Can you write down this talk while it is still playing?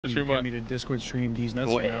Stream what? Me to Discord stream these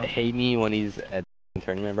nuts right now. Hate me when he's at the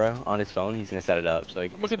tournament, bro. On his phone, he's gonna set it up. So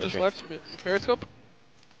Look at this live Periscope.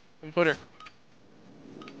 And put her.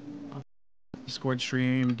 Discord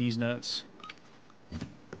stream these nuts.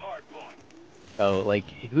 Oh, like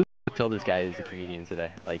who told this guy is a comedian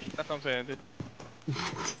today? Like that's what I'm saying, dude.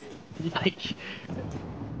 Like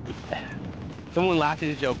someone laughed at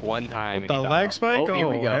his joke one time. The lag spike? Oh, here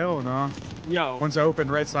we go. Hell no. Yo. One's open,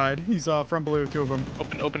 right side. He's front blue, two of them.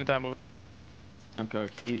 Open in time move. I'm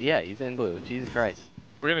cooked. Yeah, he's in blue. Jesus Christ.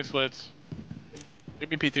 We're getting splits. Give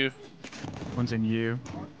me P2. One's in U.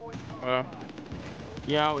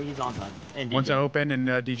 Yeah, he's on time. And one's open and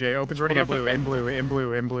DJ opens ready to get blue. In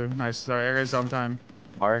blue. Nice. Sorry, I guys on time.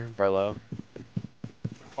 R, low.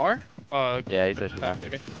 R? Yeah, he's pushing back.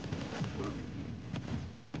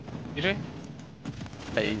 DJ?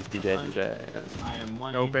 Hey, he's DJ. I am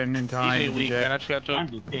one. Open in time. DJ weak, man. I just got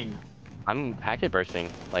choked. I'm packet bursting.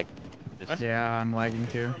 Like, just... Yeah, I'm lagging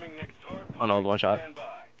too. On old one shot.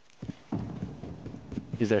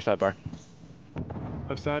 He's there, sidebar.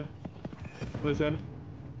 Left side. What is that?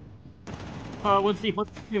 One's deep,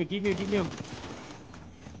 deep new.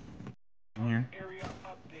 Here.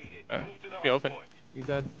 Be open. He's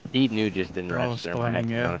dead. Deep new just didn't rush there. I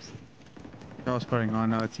was putting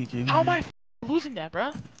on TT. How am I losing that,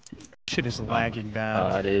 bro? Shit is lagging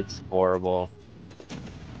bad. It's horrible.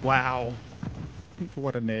 Wow.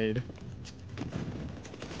 What a nade.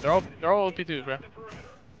 They're all P2s, bro.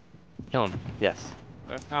 Kill him. Yes.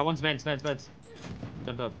 One's vents. Jumped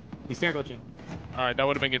up. He's stair glitching. Alright, that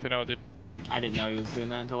would have been good to know, dude. I didn't know he was doing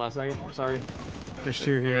that until last second. Sorry. There's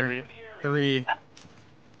two here. Three.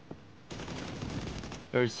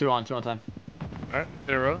 There's two on time. Alright,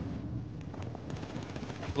 hit a row.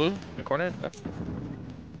 Blue, the corner.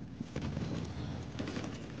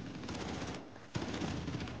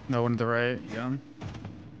 No one to the right. Yeah.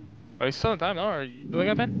 Oh, he's still in time, no? Are you doing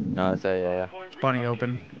that, man? No, it's yeah. Bunny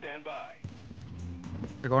open.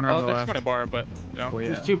 They're going around the left. There's a bar, but you know. Oh, yeah.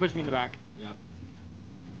 There's two pushing me in the back. Yep.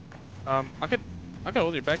 I could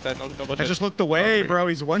hold your back. That no I just looked away, bro.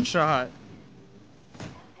 He's one shot.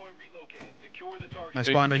 I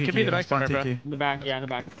spawned a TT. In the back, yeah, in the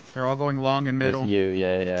back. They're all going long and middle. It's you,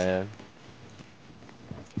 yeah.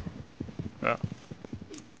 Yeah.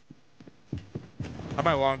 How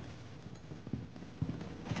about long?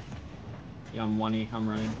 Yeah, I'm 1E. I'm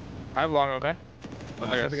running. I have long, okay?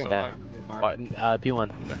 Yeah. P1.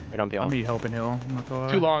 Right on P1. I need help in hill. I'm not gonna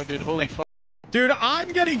lie. Too long, dude. Holy fuck. Dude,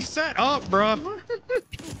 I'm getting set up, bro.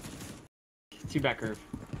 Two back curve.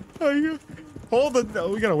 Hold the.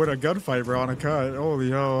 Oh, we gotta win a gunfight, bro, on a cut. Holy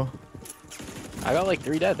hell. I got like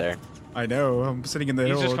 3 dead there. I know. I'm sitting in the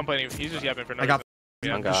hill. He's just complaining. He's just yapping for no reason.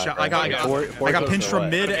 I got pinched from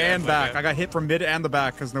mid and back. I got hit from mid and the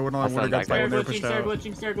back because no one would have got Stair glitching.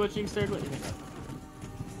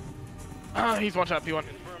 He's one shot, P1.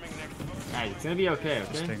 Alright, it's gonna be okay,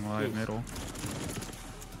 Staying live middle.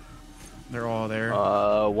 They're all there.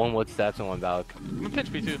 One wood steps and one balk. I'm gonna pitch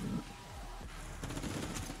P2.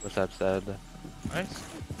 What's up, said? Nice.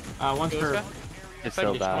 One's curve. It's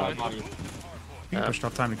so bad. You pushed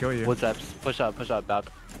off time to kill you. Wood steps. Push up, balk.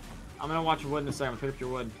 I'm gonna watch your wood in a second. I'm gonna pick up your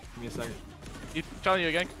wood. Give me a second. You telling you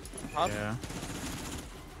again? Huh? Yeah.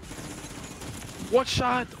 What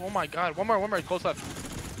shot? Oh my god. One more. Close left.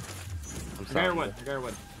 I got your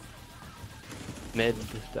wood. Mid,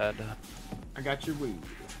 dead. I got your wood.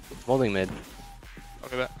 Holding mid.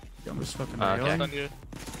 Look at that. I'm just fucking okay.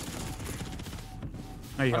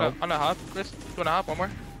 How you help? On the hop, Chris. You wanna hop? One more?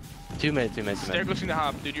 2 mid. Stair glitching the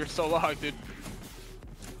hop, dude. You're so locked, dude.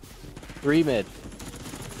 3 mid.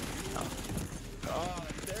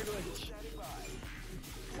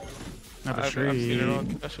 Not a tree.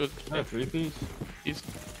 That's good. Yeah, 3-piece. He's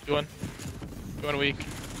doing weak.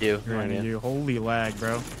 You. Holy lag,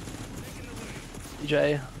 bro.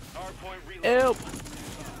 DJ. Help!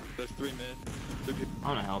 There's 3 mid. I'm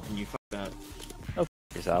gonna help you. Fuck that. Oh,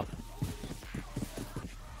 yourself.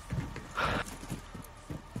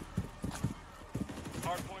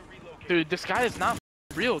 Dude, this guy is not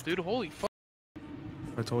real, dude. Holy fuck.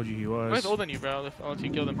 I told you he was. He's older than you, bro. Unless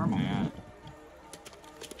you killed him. Where am I at?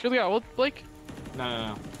 Surely got old, Blake?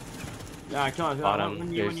 No. Yeah, I killed him.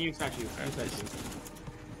 When you expect you.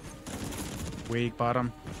 Weak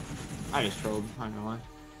bottom. I just trolled. I'm not gonna lie.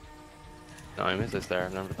 No, I missed this there.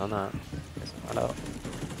 I've never done that. Guess not out.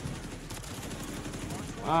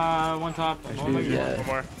 One top. One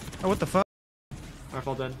more. Oh, what the fuck?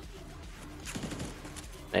 Rifle dead.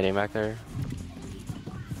 Nading back there.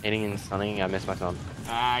 Nading and stunning. I missed my stun.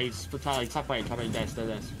 He's top right, desk.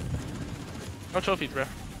 No trophies, bro.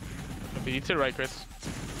 You to the right, Chris.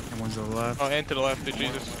 I'm One's to the left. Oh, and to the left, dude,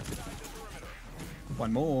 Jesus.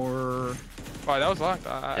 One more. Oh, that was locked.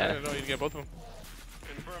 I didn't know you'd get both of them.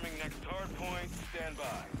 Confirming next hard point. Stand by.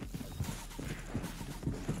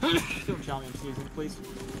 Don't challenge me, sneezing, please.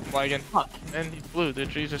 Lagging. Fuck. And he blew, dude,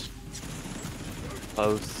 Jesus.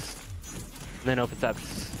 Close. And then open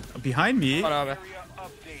steps. Behind me. Oh, no, man. Area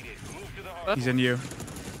updated. Move to the hard He's in you.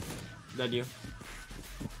 Dead you.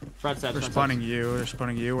 Front steps. They're front spawning you. They're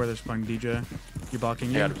spawning you, or they're spawning DJ. You blocking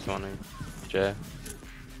I you? got him spawning. J.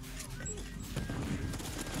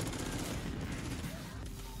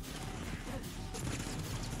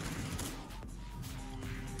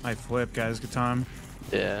 I flip, guys. Good time.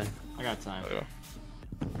 Yeah. steps. I got time.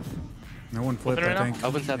 Oh, No one flipped, Open right I now? think.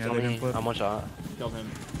 Open steps Yeah, on they didn't me. flip. I'm one shot. Killed him.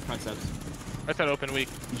 Front steps. I said open weak.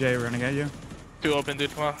 Jay running at you. 2 open,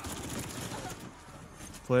 dude. Come on.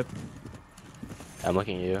 Flip. I'm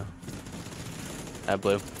looking at you. At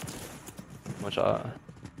blue. One shot.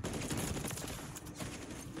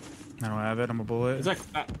 I don't have it. I'm a bullet. It's like.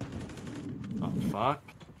 Oh, fuck.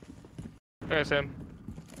 There's him.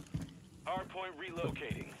 hard point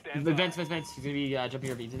relocating. Stand by. Vents. He's gonna be jumping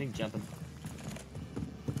your beats. I think jumping.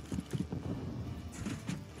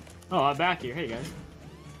 Oh, I'm back here. Hey,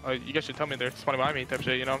 guys. You guys should tell me they're spawning by me type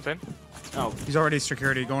shit, you know what I'm saying? Oh. He's already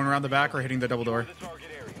security. Going around the back or hitting the double door. The target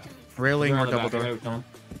area. Railing or double door. One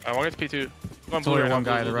guy's P2. One It's blue only right one now,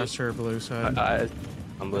 guy. blue, The blue, rest are blue side.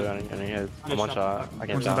 I'm blue on any heads. I'm one shot. I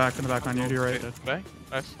can't One's in the tell. back on you. To your right. blue. Back?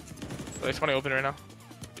 Nice. They spawning open right now.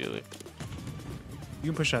 Really.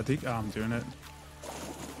 You can push that. Oh, I'm doing it.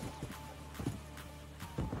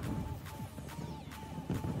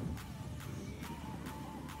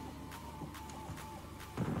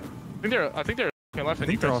 I think they're left. I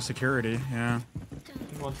think they're all security. Yeah.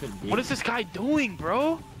 What is this guy doing,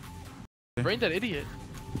 bro? Brain that idiot.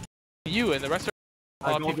 You and the rest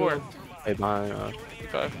are P4. Hey, behind.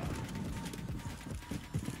 Okay.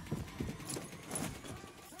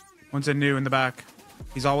 One's in new in the back.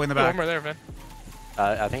 He's all the way in the One back. more there, man.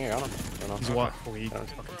 I think I got him. I don't know. He's what? Weak. That was-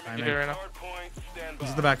 Fucking You timing. do it right now. Hard point. Stand by. He's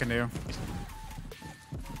at the back of new.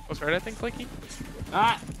 What's right, I think, Flaky?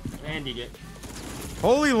 Ah! And DJ.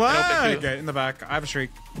 Holy lag! too. In the back. I have a streak.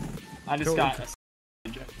 I just Go. got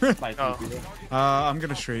a by Oh. three people. I'm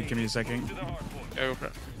gonna streak. Give me a second. To the hard point. Yeah, go for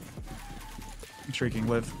it. I'm streaking.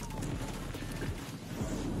 Live.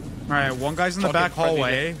 Alright, one guy's in the Okay, back front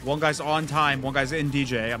hallway. One guy's on time. One guy's in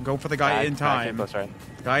DJ. I'm going for the guy in time. That's right.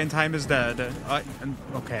 Guy in time is dead.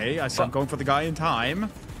 Okay, I said I'm going for the guy in time.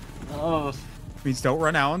 Oh, Means don't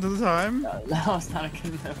run out into the time. that was not a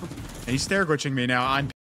good move. And he's stare glitching me now. I'm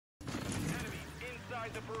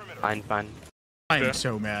Inside the perimeter. Fine. Yeah.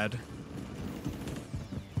 so mad.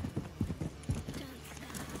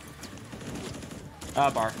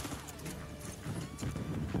 Bar.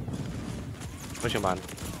 Pushing behind.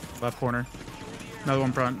 Left corner. Another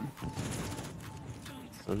one front.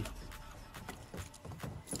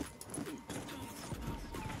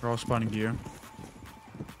 They're all spawning to you.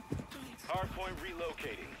 Hard point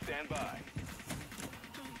relocating. Stand by.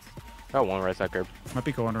 Got one right side curb. Might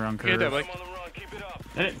be going around Yeah, curve. that, like, I'm on the run. Keep it up.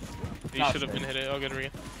 Hit it. you should have been hit it. I'll get it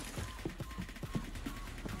again.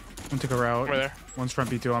 One took a route. Over there. One's front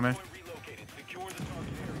B2 on me. Point relocated. Secure the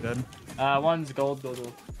target area. Dead. One's gold.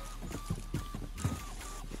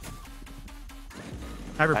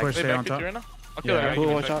 Have your Back- push They stay on back top. P2 right now? I'll kill Yeah. that guy. Blue Give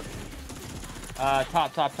me one a shot.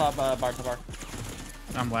 sec. Top, bar to bar.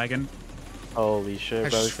 I'm lagging. Holy shit, I bro.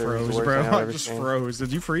 just This is the froze, worst bro. thing I've I ever just seen. froze.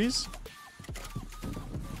 Did you freeze?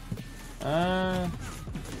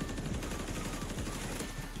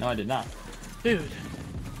 No, I did not. Dude.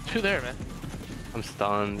 2 there, man. I'm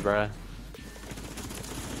stunned, bruh.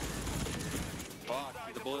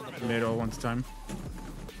 Middle one time.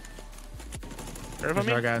 Curve on There's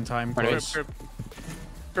me? our guy in time. Curb, Close. curb.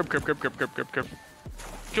 Curb.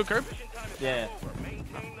 Kill curb? Yeah.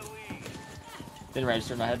 Didn't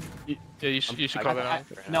register in my head. Yeah, you should call that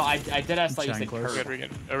out. No, I did ask like you Shine said close. curve.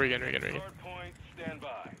 Regan. Hard point. Stand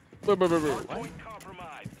by. Point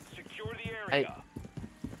compromised. Secure the Hey. area.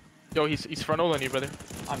 Yo, he's front on you, brother.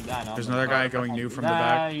 I'm done. There's another guy going new from the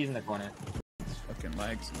back. He's in the corner. Fucking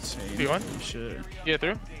lags insane. You want? Holy shit. Yeah,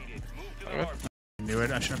 through? Updated. Move to the hard I knew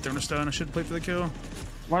it. I shouldn't have thrown a stone. I should have played for the kill.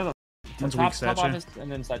 One of One's the weak top statue. office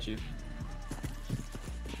and then statue.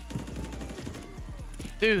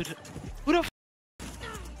 Dude. Who the f?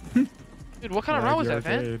 Dude, what kind of round was that,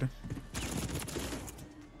 man? Arcade.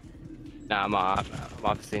 Nah, I'm off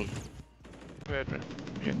the scene. Good, man.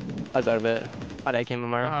 You're good. I was out of it. How'd I came in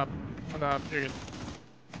my On the hop. You're good.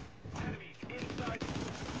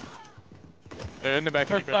 They're in the back.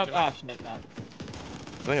 First Keep it, up. keep it. Ah, shit. Nah.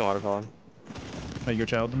 I'm in waterfall. Oh, your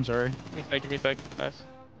child. I'm sorry. Give me a sec. Nice.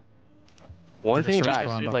 One thing back,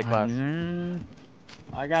 Spawn like last. behind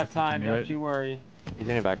there. I got time, do don't it. you worry. He's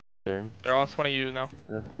in your back there. They're all 20 you now.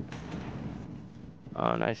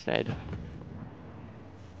 Oh, nice nade.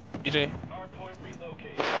 DJ. Hardpoint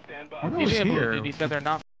relocated. Stand by. What was DJ here? moved. He said they're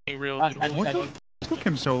not real. I dude. What the? Took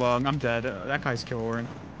him so long. I'm dead. That guy's kill Orin.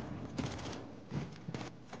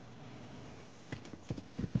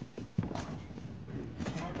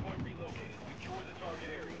 Hardpoint relocated. Secure the target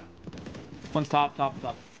area. One's top,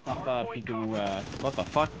 people, what the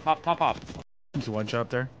fuck? Top. He's one shot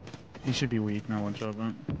there. He should be weak, not one shot,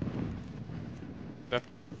 but.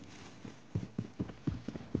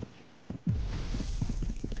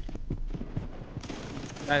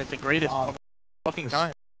 That is the greatest fucking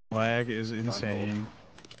time. Lag is insane.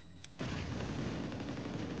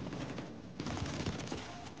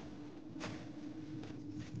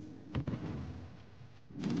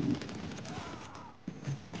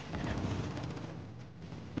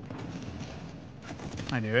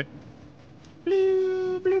 I knew it.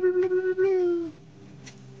 Blue, blue, blue, blue, blue, blue.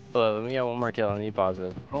 Hello, let me get one more kill. I need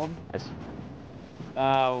positive. Hold. Nice.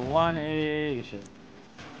 180, shit.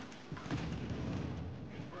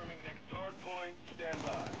 Confirming next hardpoint. Stand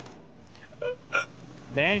by.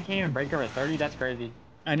 Dan can't even break over 30, that's crazy.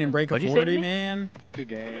 I didn't break a What'd you say 40, to me? man. Good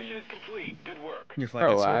game. Mission is complete. Good work. You're flat.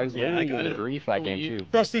 Bro, I was Yeah, I literally got gonna it. grief that game too.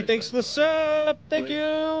 Rusty, thanks for the sub. Thank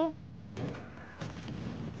you.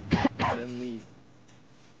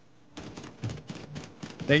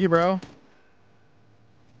 Thank you, bro.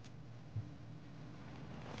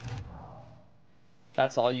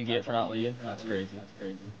 That's all you get for not leaving? That's crazy.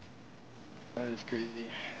 That is crazy.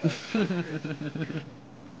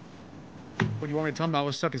 What do you want me to tell him? I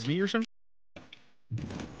was stuck as me or something?